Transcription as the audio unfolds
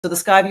So the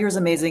Sky Viewer is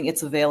amazing.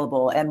 It's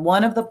available. And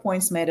one of the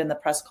points made in the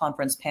press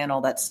conference panel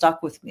that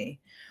stuck with me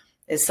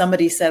is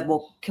somebody said,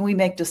 well, can we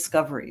make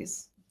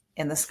discoveries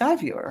in the Sky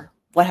Viewer?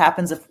 What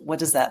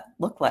does that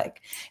look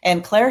like?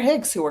 And Claire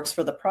Higgs, who works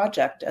for the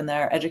project and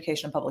their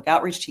education and public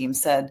outreach team,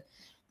 said,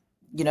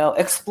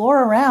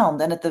 explore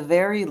around. And at the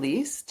very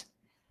least,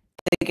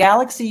 the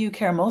galaxy you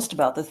care most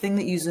about, the thing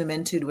that you zoom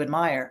into to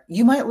admire,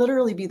 you might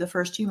literally be the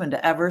first human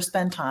to ever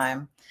spend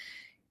time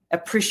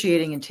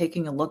appreciating and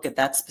taking a look at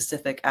that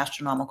specific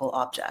astronomical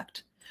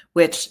object,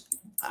 which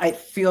I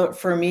feel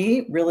for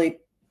me really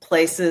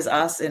places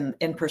us in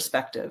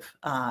perspective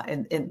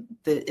in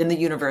the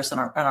universe and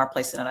our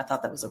place in it. I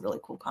thought that was a really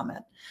cool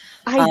comment.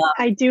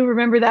 I do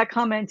remember that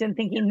comment and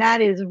thinking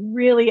that is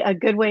really a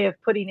good way of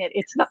putting it.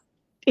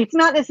 It's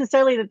not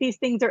necessarily that these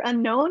things are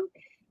unknown.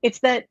 It's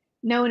that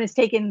no one has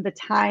taken the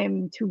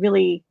time to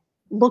really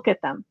look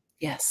at them.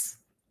 Yes.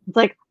 It's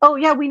like, oh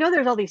yeah, we know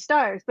there's all these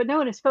stars, but no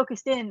one is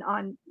focused in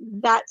on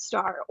that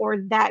star or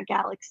that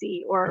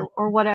galaxy or whatever.